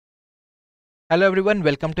Hello everyone,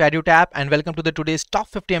 welcome to EduTap and welcome to the today's top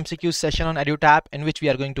 50 MCQs session on EduTap, in which we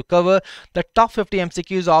are going to cover the top 50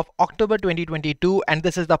 MCQs of October 2022, and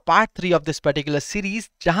this is the part 3 of this particular series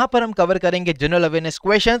जहां पर हम cover करेंगे general awareness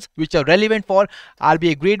questions which are relevant for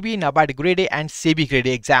RBI Grade B, NABARD Grade A and SEBI Grade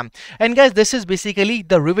A exam. And guys, this is basically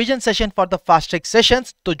the revision session for the fast track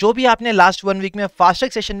sessions. तो जो भी आपने last 1 week में fast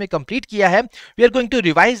track session में complete किया है, we are going to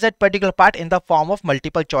revise that particular part in the form of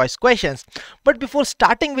multiple choice questions. But before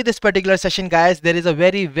starting with this particular session, guys, there is a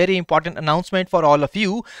very important announcement for all of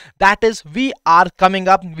you. That is, we are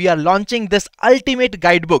launching this ultimate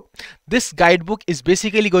guidebook. This guidebook is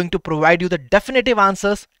basically going to provide you the definitive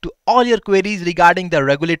answers to all your queries regarding the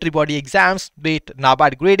regulatory body exams, be it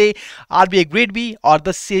NABARD Grade A, RBI Grade B or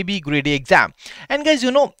the SEBI Grade A exam. And guys,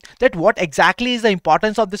 you know that what exactly is the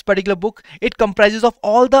importance of this particular book? It comprises of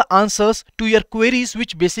all the answers to your queries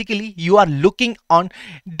which basically you are looking on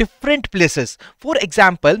different places. For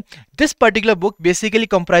example, this particular book basically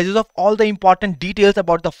comprises of all the important details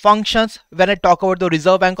about the functions. When I talk about the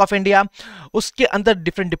Reserve Bank of India, उसके अंदर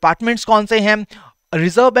different departments कौन से हैं,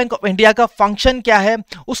 reserve bank of India का function क्या है,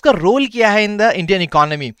 उसका role क्या है इन द इंडियन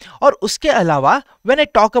इकोनॉमी, और उसके अलावा when I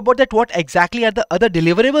talk about that what exactly are the other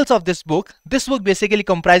deliverables of this book basically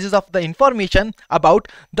comprises of the information about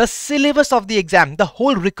the syllabus of the exam, the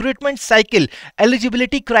whole recruitment cycle,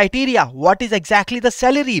 eligibility criteria, what is exactly the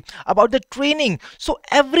salary, about the training, so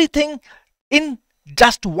everything in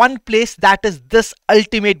just one place, that is this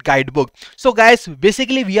ultimate guidebook. So guys,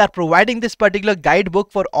 basically we are providing this particular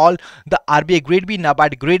guidebook for all the RBI Grade B,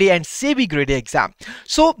 NABARD Grade A and SEBI Grade A exam.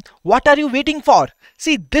 So what are you waiting for?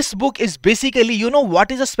 See, this book is basically, you know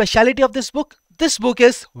what is the speciality of this book? This book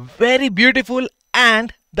is very beautiful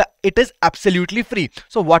and it is absolutely free.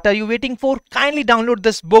 So what are you waiting for? Kindly download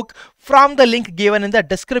this book from the link given in the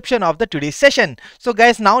description of the today's session. So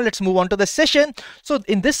guys, now let's move on to the session. So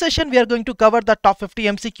in this session we are going to cover the top 50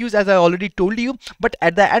 MCQs as I already told you, but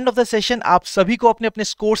at the end of the session आप सभी को अपने अपने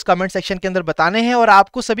scores comment section के अंदर बताने हैं और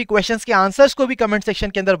आपको सभी questions के answers को भी comment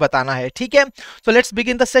section के अंदर बताना है, ठीक है? So let's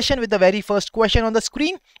begin the session with the very first question on the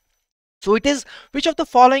screen. So it is, which of the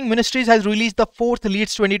following ministries has released the 4th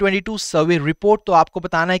Leads 2022 survey report? तो आपको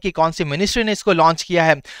बताना है कि कौन सी मिनिस्ट्री ने इसको लॉन्च किया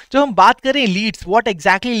है. जब हम बात करें Leeds, what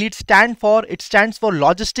exactly leads stand for? It stands for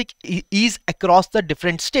logistic ease across the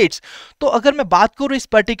different states. तो अगर मैं बात करूँ इस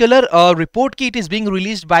पर्टिकुलर रिपोर्ट की, it is being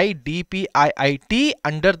released by DPIIT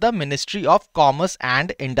under the Ministry of Commerce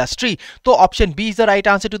and Industry. तो option B is the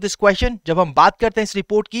right answer to this question. जब हम बात करते हैं इस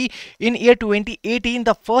रिपोर्ट की, in year 2018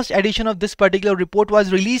 the first edition of this particular report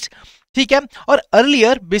was released. ठीक है, और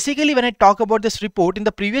earlier basically when I talk about this report in the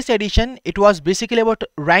previous addition, it was basically about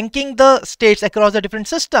ranking the states across the different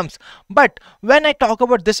systems, but when I talk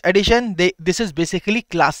about this addition, this is basically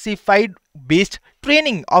classified based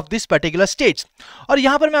training of this particular states. और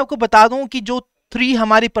यहाँ पर मैं आपको बता दूं कि जो 3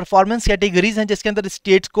 हमारी परफॉर्मेंस कैटेगरीज हैं जिसके अंदर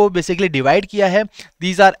स्टेट्स को बेसिकली डिवाइड किया है,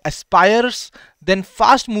 these are aspires, then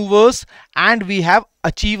fast movers and we have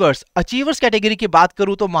achievers. Achievers category की बात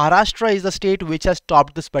करूं तो Maharashtra is the state which has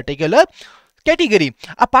topped this particular category.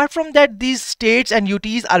 Apart from that, these states and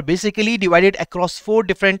UTs are basically divided across 4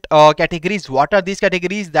 different categories. What are these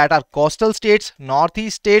categories? That are coastal states,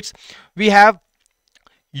 northeast states, we have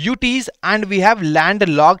UTs and we have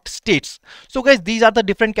landlocked states. So guys, these are the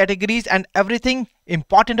different categories and everything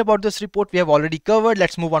important about this report we have already covered.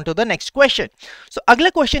 Let's move on to the next question. So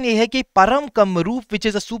अगला question ये है कि Param Kamroop, which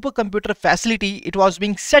is a supercomputer facility, it was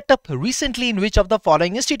being set up recently in which of the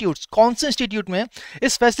following institutes? कौन से institute में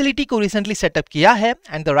इस facility को recently set up किया है?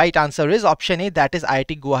 And the right answer is option A, that is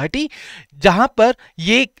IIT Guwahati, जहां पर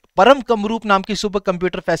ये परम कमरूप नाम की सुपर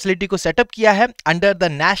कंप्यूटर फैसिलिटी को सेटअप किया है under the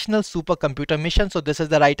national super computer mission. So this is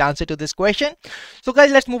the right answer to this question. So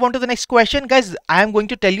guys, let's move on to the next question. Guys, I am going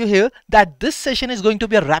to tell you here that this session is going to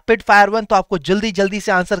be a rapid fire one. तो आपको जल्दी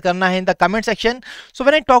से answer करना है in the comment section. So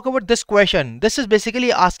when I talk about this question, this is basically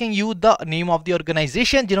asking you the name of the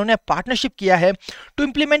organisation जिन्होंने partnership किया है to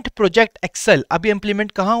implement project Excel. अभी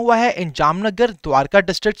इंप्लीमेंट कहां हुआ है? इन Jamnagar, Dwarka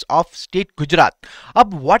districts of state Gujarat.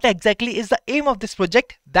 अब what exactly is the M of this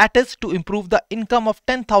project? That is to improve the income of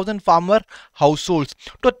 10,000 farmer households.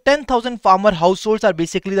 तो 10,000 farmer households are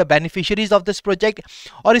basically the beneficiaries of this project.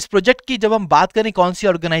 और इस project की जब हम बात करें कौन सी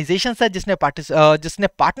ऑर्गेनाइजेशंस है जिसने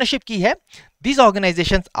पार्टनरशिप की है, these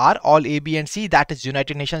organizations are all A, B and C, that is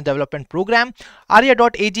United Nations Development Program,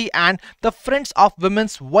 Arya.ag and the Friends of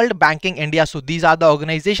Women's World Banking India. So these are the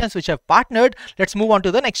organizations which have partnered. Let's move on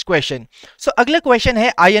to the next question. So अगला question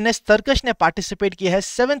है, INS तरकश ने participate किया है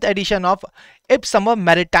 7th addition of इब summer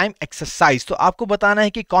maritime exercise. तो आपको बताना है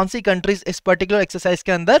कि कौन सी कंट्रीज इस पर्टिकुलर एक्सरसाइज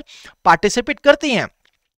के अंदर पार्टिसिपेट करती हैं.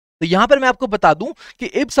 तो यहां पर मैं आपको बता दूं कि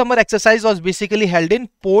इब summer exercise was basically held in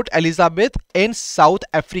port Elizabeth in south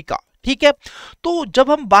Africa. ठीक है, तो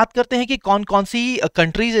जब हम बात करते हैं कि कौन कौन सी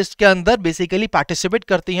कंट्रीज इसके अंदर बेसिकली पार्टिसिपेट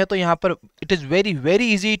करती हैं, तो यहां पर it is very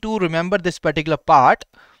very easy to remember this particular part.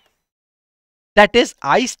 That is,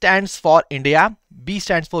 I stands for India, B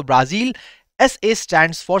stands for Brazil, SA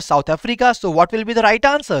stands for South Africa. So what will be the right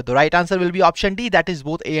answer? The right answer will be option D, that is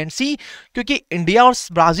both A and C. क्योंकि India और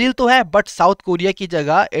Brazil तो है, but south Korea की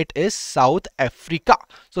जगह it is South Africa.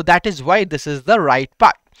 So that is why this is the right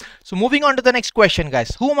part. So moving on to the next question,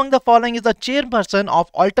 guys. Who among the following is the chairperson of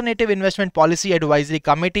Alternative Investment Policy Advisory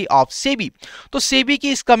Committee of SEBI? तो SEBI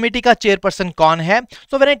की इस committee का chairperson कौन है?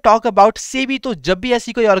 So when I talk about SEBI, तो जब भी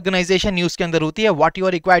ऐसी कोई ऑर्गेनाइजेशन न्यूज के अंदर होती है, what you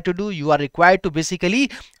are required to do? You are required to basically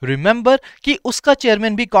remember कि उसका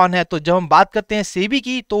चेयरमैन भी कौन है. तो जब हम बात करते हैं SEBI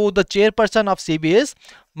की, तो the chairperson of SEBI is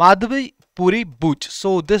Madhavi Puri Buch.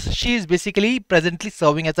 So she is basically presently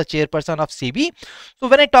serving as the chairperson of SEBI. So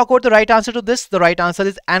when I talk about the right answer to this, the right answer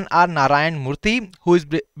is N.R. Narayan Murthy, who is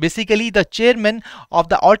basically the chairman of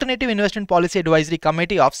the Alternative Investment Policy Advisory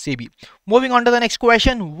Committee of SEBI. Moving on to the next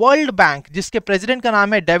question. World Bank, जिसके president का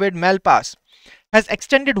नाम है David Malpass, has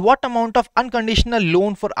extended what amount of unconditional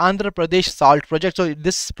loan for Andhra Pradesh salt project? So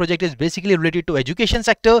this project is basically related to education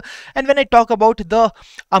sector, and when I talk about the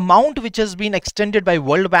amount which has been extended by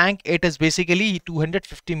World Bank, it is basically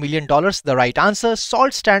 $250 million. The right answer.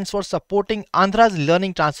 SALT stands for Supporting Andhra's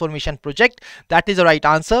Learning Transformation Project. That is the right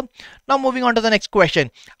answer. Now moving on to the next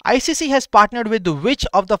question. ICC has partnered with which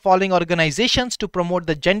of the following organizations to promote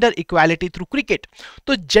the gender equality through cricket?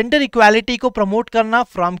 तो gender equality को promote करना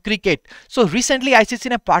from cricket. So recently ICC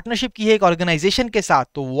ने partnership की है एक organisation के साथ.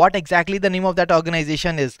 तो what exactly the name of that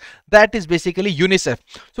organisation is? That is basically UNICEF.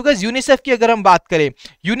 So guys, UNICEF की अगर हम बात करें,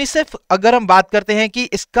 यूनिसेफ अगर हम बात करते हैं कि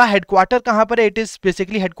इसका हेडक्वार्टर कहां पर है, it is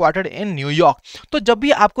basically headquartered in New York. तो जब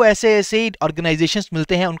भी आपको ऐसे ऐसे ऑर्गेनाइजेशंस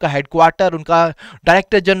मिलते हैं, उनका हेडक्वार्टर, उनका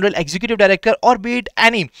डायरेक्टर जनरल, एग्जीक्यूटिव डायरेक्टर और B it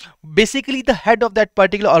any, basically the head of that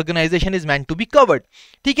particular organisation is meant to be covered.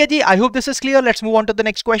 ठीक है जी, I hope this is clear. Let's move on to the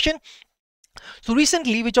next question. So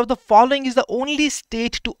recently, which of the following is the only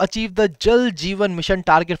state to achieve the Jal Jeevan Mission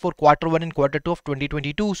target for Q1 and Q2 of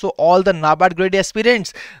 2022? So all the NABARD Grade A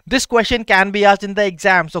aspirants, this question can be asked in the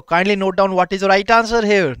exam. So kindly note down what is the right answer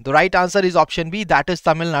here. The right answer is option B, that is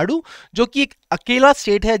Tamil Nadu, जो कि एक अकेला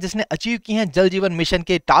state है जिसने achieve की हैं जल जीवन मिशन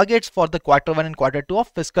के targets for the Q1 and Q2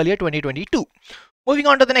 of fiscal year 2022. Moving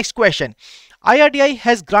on to the next question. IRDI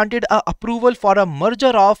has granted a approval for a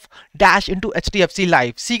merger of Dash into HDFC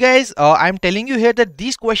Life. See guys, I'm telling you here that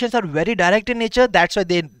these questions are very direct in nature. That's why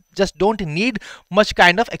they just don't need much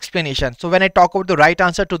kind of explanation. So when I talk about the right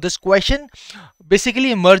answer to this question,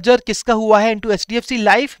 basically merger किसका हुआ है into HDFC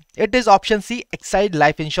Life? It is option C, Exide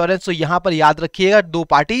Life Insurance. So यहाँ पर याद रखिएगा दो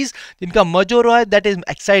parties जिनका merge हो रहा है, that is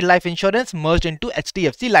Exide Life Insurance merged into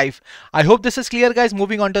HDFC Life. I hope this is clear guys.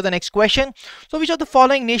 Moving on to the next question. So which of the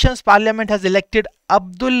following nations parliament has elected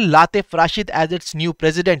Abdul Latif Rashid as its new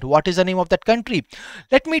president? What is the name of that country?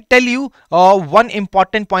 Let me tell you one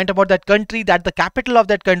important point about that country, that the capital of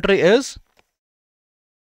that country is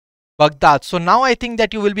Baghdad. So now I think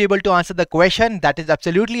that you will be able to answer the question. That is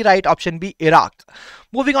absolutely right. Option B, Iraq.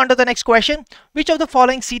 Moving on to the next question. Which of the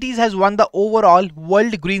following cities has won the overall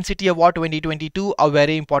World Green City Award 2022? A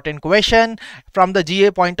very important question from the GA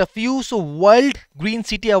point of view. So World Green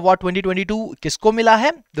City Award 2022 किसको मिला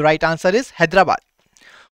है? The right answer is Hyderabad.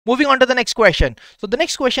 Moving on to the next question. So the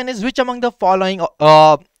next question is, which among the following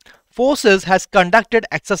forces has conducted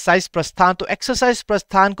exercise Prasthan? तो exercise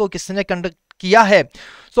Prasthan को किसने conduct किया है?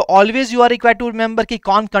 So always you are required to remember कि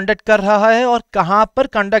कौन conduct कर रहा है और कहां पर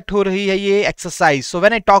conduct हो रही है ये exercise. So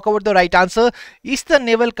when I talk about the right answer, Eastern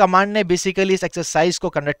Naval Command ने basically इस exercise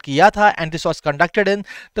को conduct किया था, and this was conducted in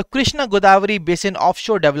the Krishna Godavari Basin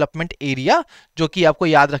Offshore Development Area, जो कि आपको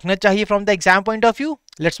याद रखना चाहिए from the exam point of view.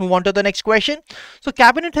 Let's move on to the next question. So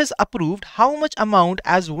cabinet has approved how much amount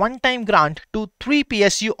as one-time grant to 3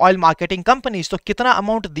 PSU oil marketing companies? तो कितना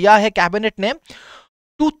amount दिया है cabinet ने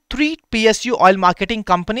to 3 PSU oil marketing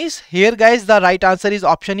companies? Here guys, the right answer is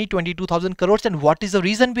option E, 22,000 crores. And what is the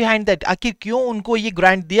reason behind that? आखिर क्यों उनको ये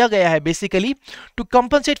grant दिया गया है? Basically to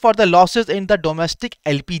compensate for the losses in the domestic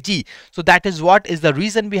LPG. So that is what is the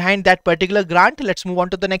reason behind that particular grant. Let's move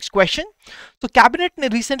on to the next question. So cabinet ने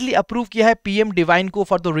recently approve किया है PM Divine को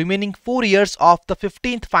for the remaining 4 years of the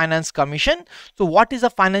 15th Finance Commission. So what is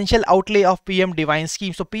the financial outlay of PM Divine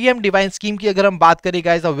scheme? So PM Divine scheme की अगर हम बात करें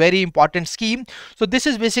guys, a very important scheme. So this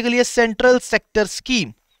is basically a central sector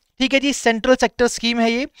scheme. ठीक है जी, central sector scheme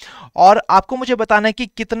है ये, और आपको मुझे बताना है कि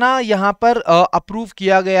कितना यहाँ पर अप्रूव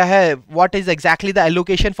किया गया है. What is exactly the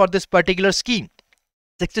allocation for this particular scheme?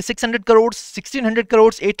 6,600 crores, 1,600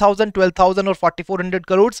 crores, 8,000, 12,000 or 4,400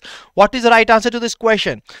 crores? What is the right answer to this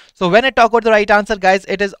question? So when I talk about the right answer, guys,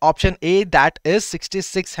 it is option A, that is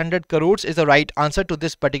 6,600 crores is the right answer to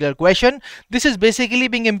this particular question. This is basically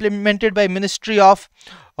being implemented by Ministry of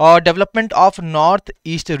Development of North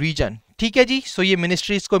East Region. ठीक है जी, सो ये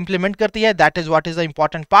ministry इसको implement करती है. That is what is the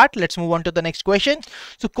important part. Let's move on to the next question.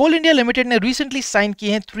 So coal India limited ने recently sign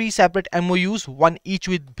किए हैं 3 separate MOUs, one each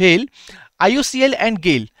with भेल, IOCL एंड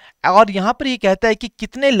गेल. और यहाँ पर ये कहता है कि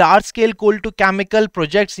कितने large scale coal to chemical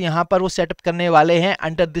projects यहाँ पर वो सेटअप करने वाले हैं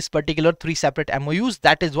under this particular 3 separate MOUs.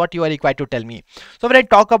 That is what you are required to tell me. So when I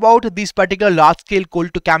talk about this particular large scale coal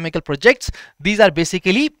to chemical projects, these are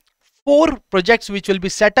basically 4 projects which will be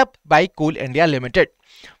set up by Coal India Limited.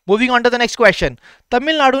 Moving on to the next question.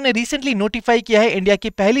 Tamil Nadu ने recently notify किया है India की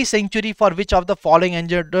पहली century for which of the following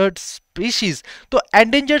endangered species. तो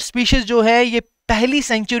endangered species जो है ये पहली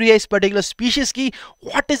सेंचुरी है इस पर्टिकुलर स्पीशीज की.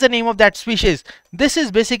 What is the name of that species? This is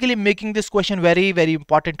basically making this question very very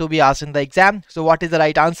important to be asked in the exam. So what is the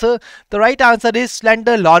right answer? The right answer is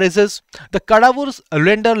slender loris. The Kadavur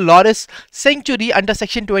Slender Loris Sanctuary under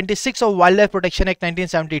Section 26 of Wildlife Protection Act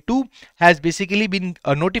 1972 has basically been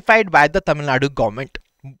notified by the Tamil Nadu government.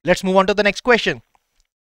 Let's move on to the next question.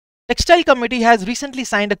 Textile Committee has recently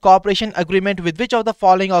signed a cooperation agreement with which of the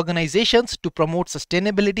following organizations to promote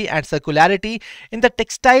sustainability and circularity in the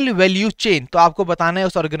textile value chain? तो आपको बताना है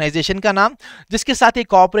उस organisation का नाम जिसके साथ एक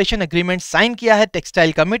cooperation agreement साइन किया है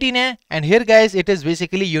टेक्सटाइल कमिटी ने. And here guys it is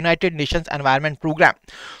basically United Nations environment programme.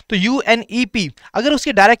 तो UNEP, अगर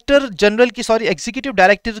उसके डायरेक्टर जनरल की एग्जीक्यूटिव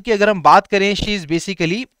डायरेक्टर की अगर हम बात करें, she is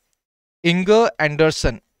basically Inger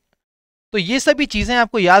Anderson. तो ये सभी चीजें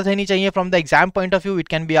आपको याद रहनी चाहिए from the exam point of view. It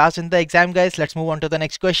can be asked in the exam guys. Let's move on to the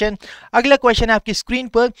next question. अगला क्वेश्चन है आपकी स्क्रीन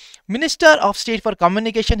पर. Minister of state for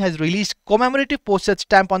communication has released commemorative postage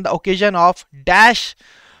stamp on the occasion of dash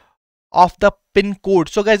of the pin code.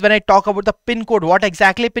 So guys, when I talk about the pin code, what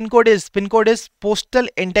exactly pin code is? Pin code is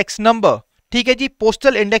postal index number. ठीक है जी,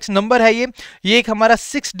 postal index number है ये एक हमारा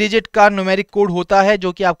 6 digit का numeric code होता है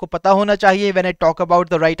जो कि आपको पता होना चाहिए. When I talk about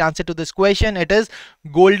the right answer to this question, it is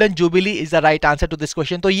golden jubilee is the right answer to this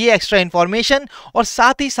question. तो ये एक्स्ट्रा इन्फॉर्मेशन और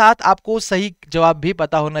साथ ही साथ आपको सही जवाब भी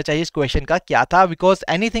पता होना चाहिए इस क्वेश्चन का क्या था, because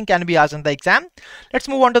anything can be asked in the exam. Let's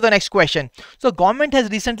move on to the next question. So government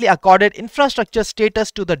has recently accorded infrastructure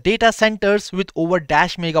status to the data centres with over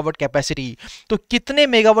dash megawatt capacity. तो कितने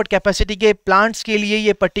megawatt capacity के plants के लिए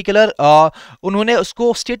ये particular उन्होंने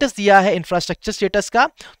उसको status दिया है, इंफ्रास्ट्रक्चर स्टेटस का?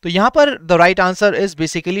 तो यहां पर the right answer is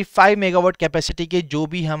basically 5 megawatt capacity के जो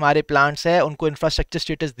भी हमारे प्लांट्स है उनको इंफ्रास्ट्रक्चर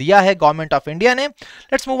स्टेटस दिया है गवर्नमेंट ऑफ इंडिया ने.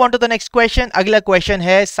 Let's move on to the next question. अगला क्वेश्चन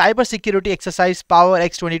है cyber security exercise power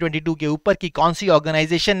x 2022 के ऊपर की कौन सी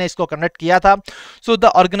ऑर्गेनाइजेशन ने इसको कंडक्ट किया था? So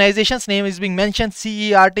the organisations name is being mentioned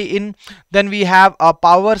CERT in, then we have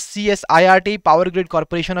power CSIRT, power grid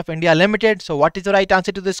corporation of India limited. So what is the right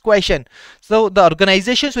answer to this question? So the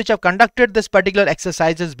organisations which have conducted this particular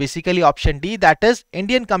exercise is basically option D, that is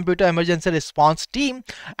Indian Computer Emergency Response Team,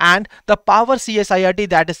 and the Power CSIRT,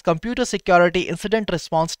 that is Computer Security Incident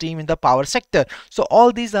Response Team in the power sector. So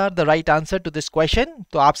all these are the right answer to this question.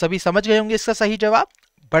 तो आप सभी समझ गए होंगे इसका सही जवाब.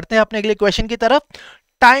 बढ़ते हैं अपने अगले क्वेश्चन की तरफ.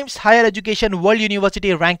 Times higher education world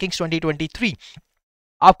university rankings 2023.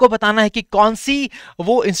 आपको बताना है कि कौन सी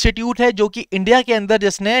वो इंस्टीट्यूट है जो कि इंडिया के अंदर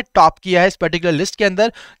जिसने टॉप किया है इस पर्टिकुलर लिस्ट के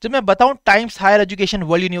अंदर. जब मैं बताऊं times higher education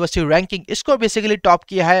world university ranking, इसको बेसिकली टॉप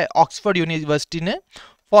किया है ऑक्सफोर्ड यूनिवर्सिटी ने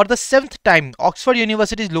for the 7th time. Oxford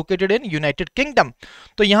university is located in United kingdom.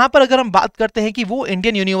 तो यहां पर अगर हम बात करते हैं कि वो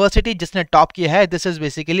इंडियन यूनिवर्सिटी जिसने टॉप किया है, this is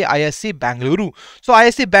basically ISC Bengaluru. So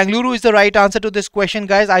ISC Bengaluru is the right answer to this question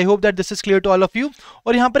guys. I hope that this is clear to all of you.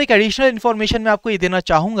 और यहां पर एक एडिशनल इन्फॉर्मेशन मैं आपको ये देना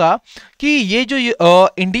चाहूंगा कि ये जो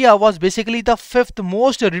India was basically the 5th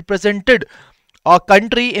most represented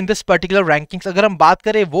country in this particular rankings. अगर हम बात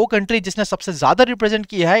करें वो कंट्री जिसने सबसे ज्यादा रिप्रेजेंट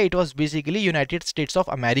किया है, it was basically United states of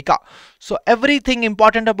America. So everything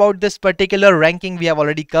important about this particular ranking we have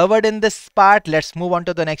already covered in this part. Let's move on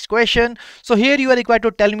to the next question. So here you are required to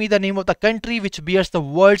tell me the name of the country which bears the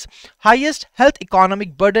world's highest health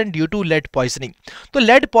economic burden due to lead poisoning. तो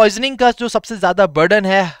lead poisoning का जो सबसे ज्यादा burden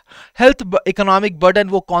है, health economic burden,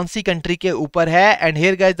 वो कौन सी country के ऊपर है? And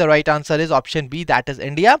here guys the right answer is option B, that is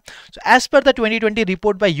India. So as per the 2020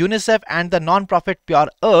 report by UNICEF and the non-profit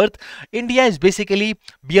Pure Earth, India is basically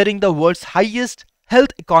bearing the world's highest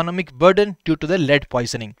health economic burden due to the lead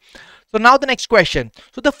poisoning. So now the next question.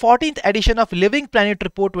 So the 14th edition of Living Planet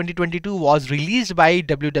Report 2022 was released by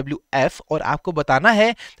WWF और आपको बताना है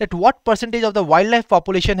that what percentage of the wildlife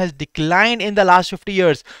population has declined in the last 50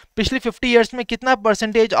 years. पिछले 50 years में कितना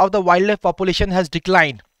percentage of the wildlife population has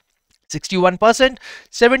declined? 61%,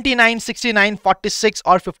 79, 69, 46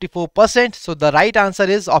 और 54%. So the right answer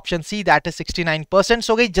is option C, that is 69%.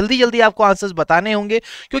 So जल्दी जल्दी आपको answers बताने होंगे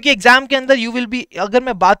क्योंकि एग्जाम के अंदर यू विल बी, अगर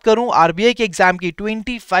मैं बात करूं आरबीआई के एग्जाम की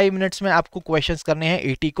 25 मिनट्स में आपको क्वेश्चंस करने हैं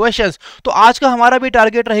 80 क्वेश्चंस. तो आज का हमारा भी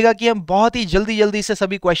टारगेट रहेगा कि हम बहुत ही जल्दी जल्दी से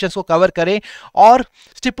सभी क्वेश्चंस को कवर करें और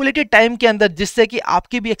स्टिपुलेटेड टाइम के अंदर, जिससे कि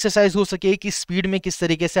आपकी भी एक्सरसाइज हो सके कि स्पीड में किस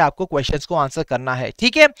तरीके से आपको क्वेश्चंस को आंसर करना है.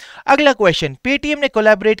 ठीक है, अगला क्वेश्चन, पेटीएम ने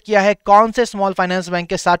कोलैबोरेट किया है कौन से स्मॉल फाइनेंस बैंक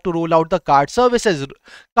के साथ to roll out the card services.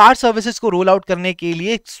 Card services को रोल आउट करने के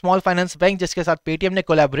लिए स्मॉल फाइनेंस बैंक जिसके साथ पेटीएम ने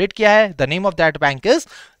कोलैबोरेट किया है, the name of that bank is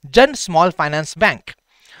जन small finance bank.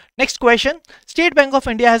 Next question, State Bank of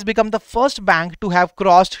India has become the first bank to have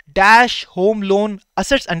crossed dash home loan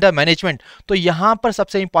assets under management. तो यहां पर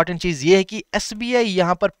सबसे important चीज ये है कि SBI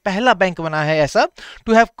यहां पर पहला बैंक बना है ऐसा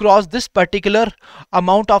to have crossed this particular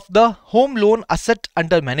amount of the home loan asset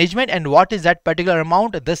under management. And what is that particular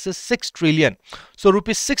amount? This is 6 trillion. So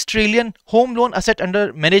rupees 6 trillion home loan asset under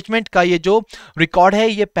management का ये जो record है,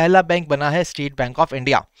 ये पहला bank बना है state bank of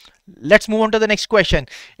India. Let's move on to the next question.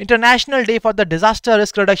 International Day for the Disaster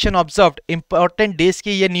Risk Reduction observed. Important days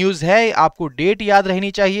की ये न्यूज है, आपको डेट याद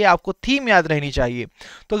रहनी चाहिए, आपको थीम याद रहनी चाहिए.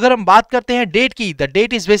 तो अगर हम बात करते हैं डेट की, the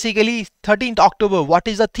date is basically 13th October. What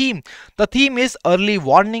is the theme? The theme is early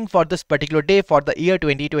warning for this particular day for the year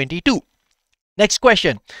 2022. Next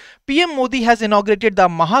question, PM Modi has inaugurated the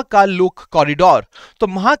Mahakal लोक कॉरिडोर. तो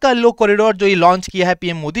महाकाल लोक corridor जो ये launch किया है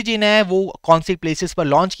PM Modi ji ने, वो कौन सी प्लेसेस पर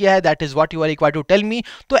लॉन्च किया है, that is what you are required to tell me.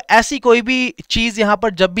 तो ऐसी कोई भी चीज यहाँ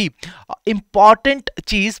पर, जब भी इंपॉर्टेंट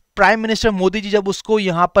चीज प्राइम मिनिस्टर मोदी जी जब उसको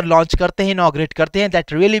यहाँ पर लॉन्च करते हैं, इनॉग्रेट करते हैं,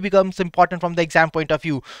 that really becomes important from the exam point of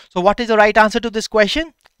view. So what is the right answer to this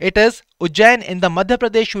question? It is Ujjain in the Madhya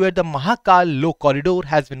Pradesh, where the Mahakal Lok Corridor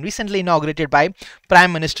has been recently inaugurated by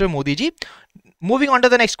Prime Minister Modi ji. Moving on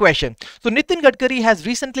to the next question. So Nitin Gadkari has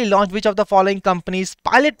recently launched which of the following companies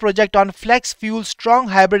pilot project on flex fuel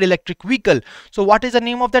strong hybrid electric vehicle. So what is the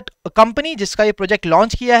name of that company जिसका ये project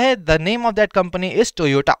launch किया है? The name of that company is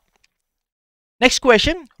Toyota. Next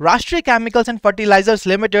question, Rashtriya Chemicals and Fertilizers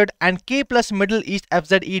Limited and K Plus Middle East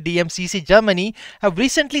FZE DMCC Germany have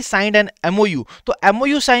recently signed an MOU. तो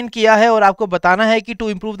MOU sign किया है और आपको बताना है कि to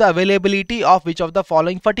improve the availability of which of the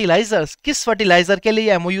following fertilizers. किस fertilizer के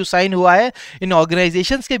लिए MOU साइन हुआ है इन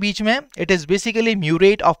organizations के बीच में? It is basically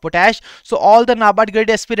murate of potash. So all the NABARD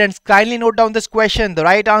grade aspirants kindly note down this question. The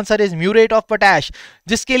right answer is murate of potash,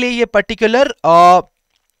 जिसके लिए ये particular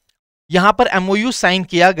यहां पर MOU साइन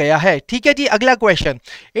किया गया है. ठीक है जी, अगला question,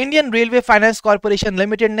 Indian railway finance corporation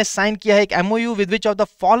limited ने साइन किया है एक MOU with which of the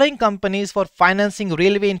following companies for financing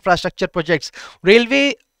railway infrastructure projects. Railway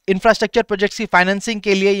infrastructure projects की फाइनेंसिंग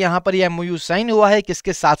के लिए यहां पर ये MOU साइन हुआ है.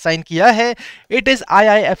 किसके साथ साइन किया है? It is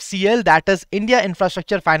IIFCL, that is India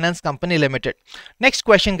infrastructure finance company limited. Next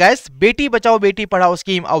question guys, Beti Bachao Beti Padhao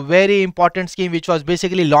scheme, a very important scheme which was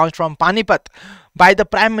basically launched from Panipat by the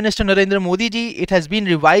Prime Minister Narendra Modi ji. It has been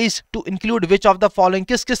revised to include which of the following.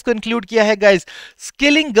 किस को include किया है guys?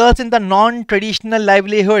 Skilling girls in the non-traditional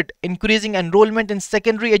livelihood, increasing enrollment in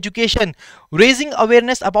secondary education, raising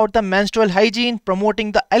awareness about the menstrual hygiene,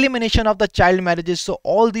 promoting the elimination of the child marriages. So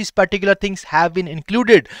all these particular things have been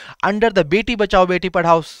included under the Beti Bachao Beti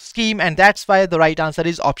Padhao scheme, and that's why the right answer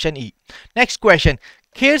is option E. Next question,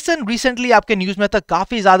 Kherson recently आपके news में था,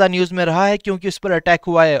 काफी ज्यादा news में रहा है क्योंकि उस पर अटैक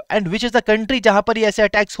हुआ है. And which is the country जहां पर ये ऐसे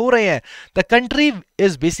अटैक्स हो रहे हैं? The country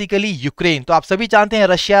is basically Ukraine. तो आप सभी जानते हैं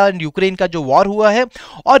रशिया एंड यूक्रेन का जो वॉर हुआ है,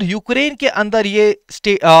 और यूक्रेन के अंदर ये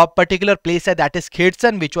पर्टिकुलर प्लेस है that is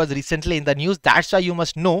Kherson, which was recently in the news. That's why you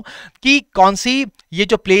must know कि कौन सी ये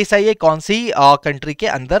जो प्लेस है ये कौन सी कंट्री के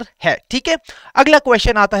अंदर है. ठीक है, अगला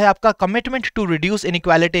क्वेश्चन आता है आपका, commitment to reduce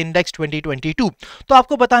inequality index 2022. तो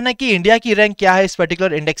आपको बताना है कि इंडिया की रैंक क्या है इस पर्टिकुलर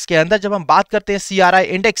इंडेक्स के अंदर. जब हम बात करते हैं CRI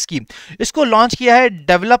इंडेक्स की, इसको लॉन्च किया है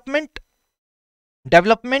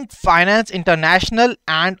development finance international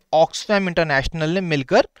and Oxfam international ने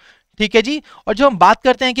मिलकर. ठीक है जी, और जो हम बात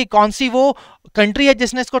करते हैं कि कौन सी वो कंट्री है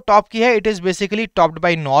जिसने इसको टॉप किया है, it is basically topped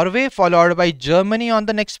bye Norway, followed by Germany on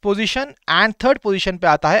the next position, and third position पे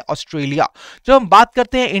आता है ऑस्ट्रेलिया. जब हम बात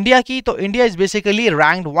करते हैं इंडिया की, तो India is basically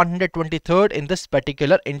ranked 123rd in this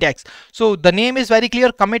particular index. So the name is very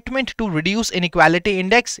clear, commitment to reduce inequality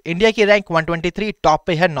index. India की रैंक 123, टॉप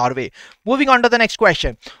पे है Norway. Moving on to the next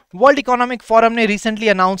question, world economic forum ने recently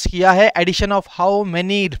announce किया है addition of how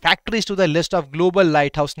many factories to the list of global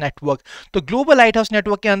light house network. तो global light house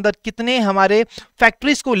network के अंदर कितने हमारे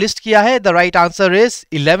फैक्ट्रीज को लिस्ट किया है? The right answer is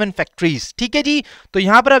 11 factories. ठीक है जी, तो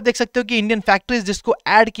यहां पर आप देख सकते हो कि इंडियन फैक्ट्रीज जिसको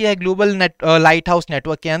ऐड किया है ग्लोबल लाइट हाउस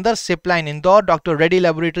नेटवर्क के अंदर, सिप्ला इन Indore, doctor Reddy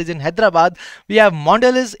laboratories in Hyderabad, we have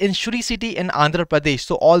Mondelez in Shuri City in Andhra Pradesh.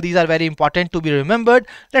 So all these are very important to be remembered.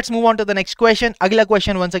 Let's move on to the next question. Agla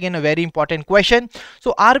question, once again a very important question.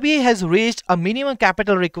 So RBI has raised a minimum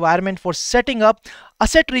capital requirement for setting up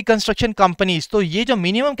asset reconstruction companies. तो ये जो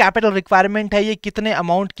minimum capital requirement है ये कितने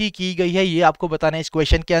amount की गई है ये आपको बताना है इस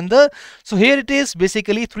क्वेश्चन के अंदर। So here it is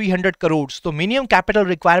basically 300 crore. तो मिनिमम कैपिटल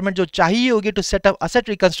रिक्वायरमेंट जो चाहिए होगी to set up asset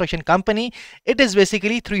reconstruction company, it is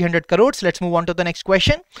basically 300 crore. Let's move on to the next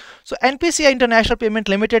question. So NPCI international payment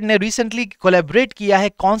limited ने रिसेंटली कोलैबोरेट किया है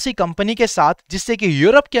कौन सी company के साथ, जिससे कि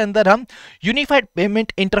यूरोप के अंदर हम यूनिफाइड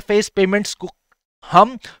पेमेंट इंटरफेस पेमेंट्स को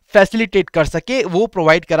हम फैसिलिटेट कर सके, वो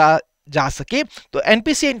प्रोवाइड करा जा सके। तो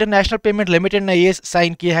एनपीसीआई इंटरनेशनल पेमेंट लिमिटेड ने ये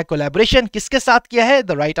साइन किया है कोलैबोरेशन, किसके साथ किया है?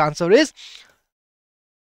 The right answer is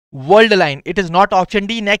Worldline. It is not option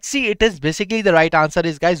D, next C. It is basically the right answer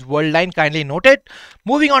is, guys, Worldline. Kindly note it.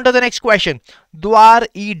 Moving on to the next question. Dwar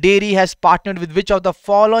E-Dairy has partnered with which of the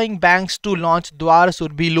following banks to launch Dwar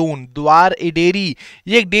Surbi Loan? Dwar E-Dairy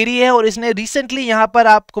ये एक dairy है और इसने recently यहाँ पर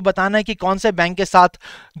आपको बताना है कि कौन से बैंक के साथ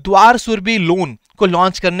द्वार सुरभि लोन को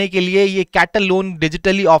लॉन्च करने के लिए ये कैटल लोन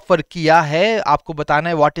डिजिटली ऑफर किया है। आपको बताना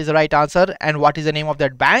है what is the right answer and what is the name of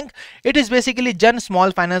that bank. It is basically जन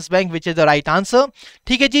small finance bank which is the right answer.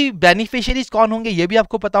 ठीक है जी, बेनिफिशियरीज कौन होंगे ये भी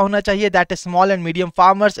आपको पता होना चाहिए, that is small and medium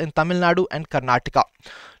farmers in Tamil Nadu and Karnataka.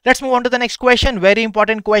 Let's move on to the next question, very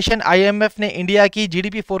important question. IMF ने इंडिया की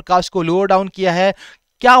जीडीपी फोरकास्ट को लोअर डाउन किया है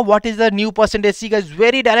क्या? What is the new percentage? See guys,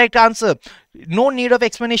 very direct answer, no need of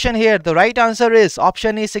explanation here. The right answer is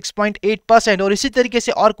option A 6.8%। और इसी तरीके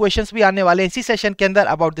से और क्वेश्चंस भी आने वाले हैं इसी सेशन के अंदर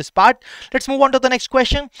about this part. Let's move on to the next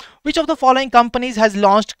question. Which of the following companies has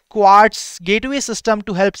launched quartz gateway system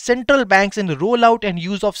to help central banks in roll out and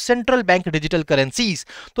use of central bank digital currencies?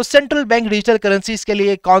 तो central bank digital currencies के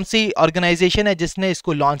लिए कौन सी organisation है जिसने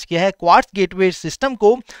इसको launch किया है quartz gateway system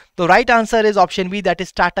को? तो right answer is option B, that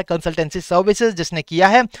is Tata consultancy services जिसने किया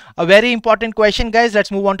है। A very important question guys.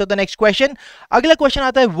 Let's move on to the next question. अगला क्वेश्चन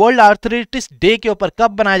आता है वर्ल्ड आर्थराइटिस डे के ऊपर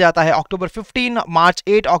कब बनाया जाता है? अक्टूबर 15, मार्च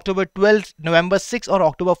 8, अक्टूबर 12, नवंबर 6 और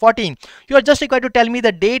अक्टूबर 14। You are just required to tell me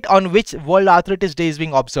the date on which world arthritis day is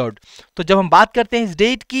being observed. तो जब हम बात करते हैं इस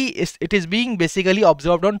डेट की, it is being basically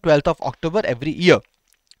observed on 12th of October every year.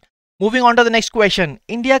 Moving on to the next question.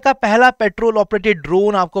 India का पहला पेट्रोल ऑपरेटेड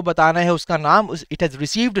ड्रोन आपको बताना है उसका नाम। It has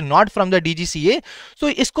received not from the DGCA. सो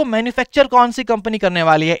इसको मैन्युफैक्चर कौन सी कंपनी करने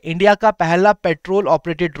वाली है? इंडिया का पहला petrol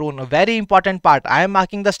operated drone, very important part, I am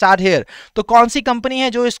marking the star here. तो कौन सी कंपनी है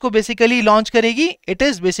जो इसको बेसिकली लॉन्च करेगी? It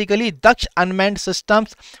is basically Daksha unmanned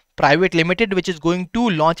systems Private Limited, which is going to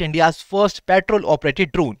launch India's first petrol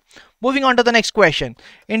operated drone. Moving on to the next question.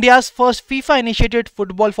 India's first FIFA initiated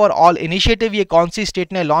football for all initiative ये कौन सी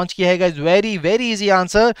state ने launch किया है? Guys, very very easy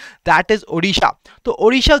answer, that is Odisha. तो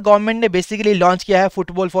Odisha government ने basically launch किया है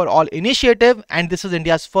football for all initiative and this is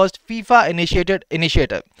India's first FIFA initiated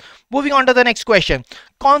initiative. Moving on to the next question.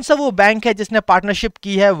 कौन सा वो बैंक है जिसने पार्टनरशिप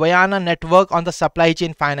की है वयाना network on the supply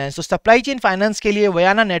chain finance? तो सप्लाई चेन फाइनेंस के लिए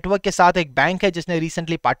वयाना नेटवर्क के साथ एक बैंक है जिसने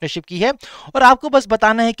रिसेंटली पार्टनरशिप की है और आपको बस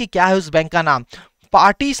बताना है कि क्या है उस बैंक का नाम।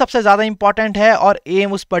 पार्टी सबसे ज्यादा इंपॉर्टेंट है और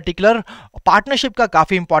एम उस पर्टिकुलर पार्टनरशिप का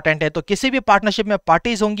काफी इंपॉर्टेंट है। तो किसी भी पार्टनरशिप में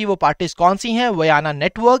पार्टीज होंगी, वो पार्टीज कौन सी हैं? वयाना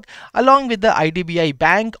network along with the IDBI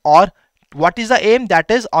bank और what is the aim?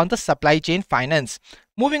 That is on the supply chain finance.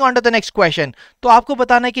 Moving on to the next question. तो आपको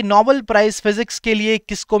बताना है कि नोबेल प्राइज फिजिक्स के लिए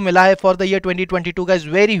किसको मिला है for the year 2022 guys.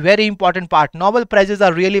 Very very important part. Nobel prizes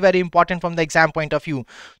are really very important from the exam point of view.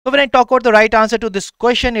 So when I talk about the right answer to this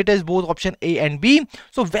question, it is both option A and B.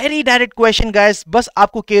 So very direct question guys. बस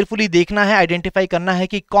आपको carefully देखना है, identify करना है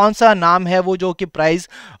कि कौन सा नाम है वो जो कि प्राइज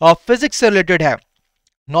फिजिक्स से रिलेटेड है।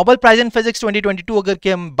 नोबेल प्राइज इन फिजिक्स 2022 अगर की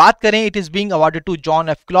हम बात करें, it is being awarded to John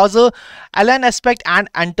F closure, Elon aspect and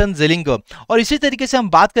Anton Zeilinger. और इसी तरीके से हम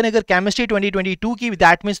बात करें अगर केमिस्ट्री 2022 की,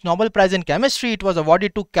 that means Nobel prize in chemistry it was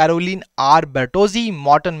awarded to Caroline are Bertozzi,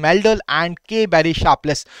 Morton Meldal and के बैरी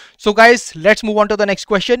Sharpless. So guys, let's move on to the next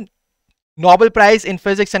question. Nobel Prize in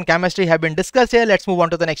Physics and Chemistry have been discussed here. Let's move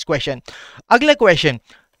on to the next question. अगला question.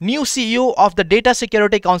 New CEO of the Data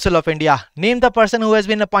Security Council of India. Name the person who has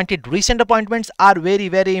been appointed. Recent appointments are very,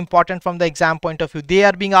 very important from the exam point of view. They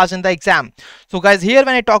are being asked in the exam. So guys, here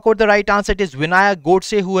when I talk about the right answer, it is Vinayak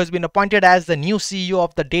Godse who has been appointed as the new CEO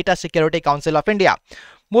of the Data Security Council of India.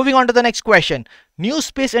 Moving on to the next question. New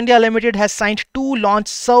Space India Limited has signed 2 launch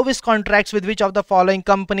service contracts with which of the following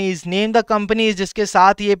companies? Name the companies जिसके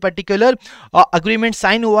साथ ये particular agreement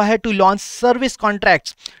sign हुआ है to launch service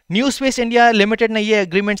contracts. New Space India Limited ने ये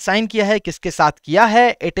agreement sign किया है, किसके साथ किया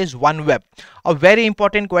है? It is OneWeb. A very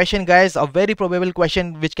important question, guys. A very probable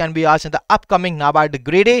question which can be asked in the upcoming NABARD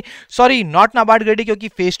Grade A. Sorry, not NABARD Grade A क्योंकि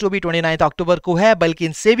phase 2 भी 29 अक्टूबर को है, बल्कि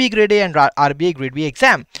in SEBI Grade A and RBI Grade B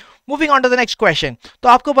exam. Moving on to the next question. तो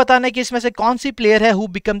आपको बताना है कि इसमें से कौन सी प्लेयर है who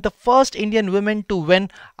became the first Indian woman to win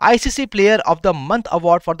ICC Player of the Month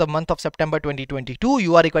award for the month of September 2022.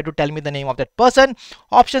 You are required to tell me the name of that person.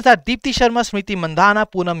 Options are Deepti Sharma, Smriti Mandhana,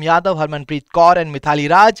 Poonam Yadav, Harmanpreet Kaur and Mithali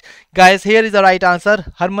Raj. Guys, here is the right answer,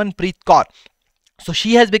 Harmanpreet Kaur. So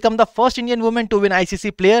she has become the first Indian woman to win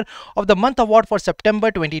ICC Player of the Month award for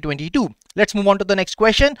September 2022. Let's move on to the next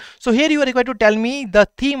question. So here you are required to tell me the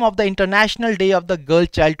theme of the International Day of the Girl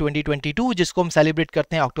Child 2022, जिसको हम celebrate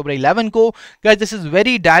करते हैं October 11 को. Guys, this is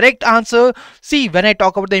very direct answer. See, when I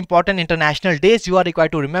talk about the important international days, you are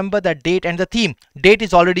required to remember the date and the theme. Date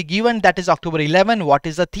is already given, that is October 11. What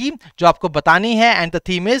is the theme? जो आपको बतानी है, and the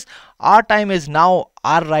theme is Our Time is Now,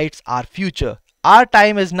 Our Rights, Our Future. Our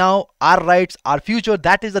time is now, our rights, our future.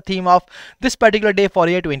 That is the theme of this particular day for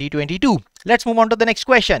year 2022. Let's move on to the next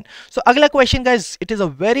question. So agla question, guys, it is a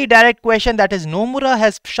very direct question, that is Nomura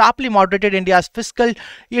has sharply moderated India's fiscal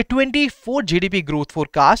year 24 GDP growth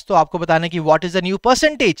forecast. तो आपको बताना है कि what is the new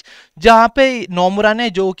percentage जहाँ पे Nomura ने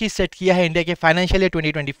जो कि सेट किया है इंडिया के फाइनेंशियल ईयर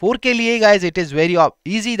 2024 के लिए. Guys, it is very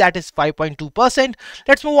easy, that is 5.2%.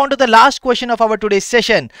 Let's move on to the last question of our today's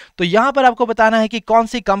session. तो यहाँ पर आपको बताना है कि कौन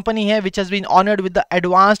सी कंपनी है which has been honored with the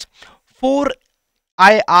advanced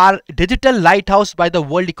 4IR Digital Lighthouse by the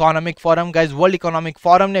World Economic Forum. Guys, World Economic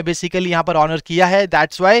Forum ने basically यहाँ पर honor किया है.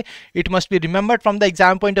 That's why it must be remembered from the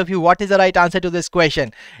exam point of view. What is the right answer to this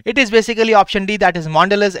question? It is basically option D, that is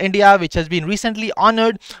Mondelez India, which has been recently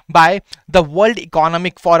honored by the World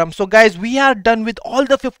Economic Forum. So guys, we are done with all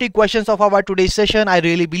the 50 questions of our today's session. I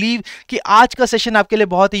really believe कि आज का session आपके लिए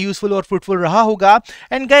बहुत ही useful और fruitful रहा होगा.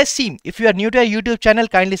 And guys, see, if you are new to our YouTube channel,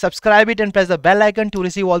 kindly subscribe it and press the bell icon to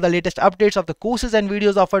receive all the latest updates of the courses and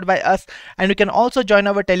videos offered by us. And you can also join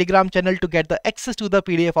our Telegram channel to get the access to the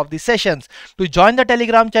PDF of the sessions. To join the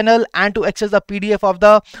Telegram channel and to access the PDF of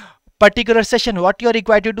the particular session, what you are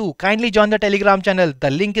required to do, kindly join the Telegram channel. The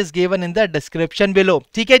link is given in the description below.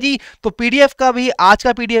 ठीक है जी, तो PDF का भी, आज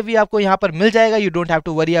का PDF भी आपको यहाँ पर मिल जाएगा. You don't have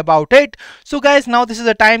to worry about it. So guys, now this is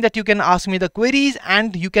the time that you can ask me the queries,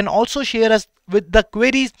 and you can also share us with the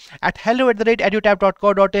queries at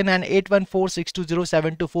hello@edutap.co.in and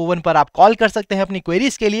 8146207241 पर आप call कर सकते हैं अपनी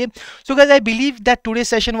queries के लिए. So guys, I believe that today's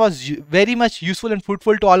session was very much useful and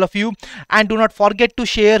fruitful to all of you, and do not forget to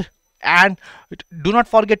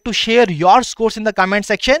share your scores in the comment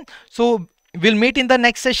section. So we'll meet in the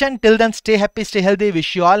next session. Till then, stay happy, stay healthy.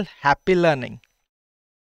 Wish you all happy learning.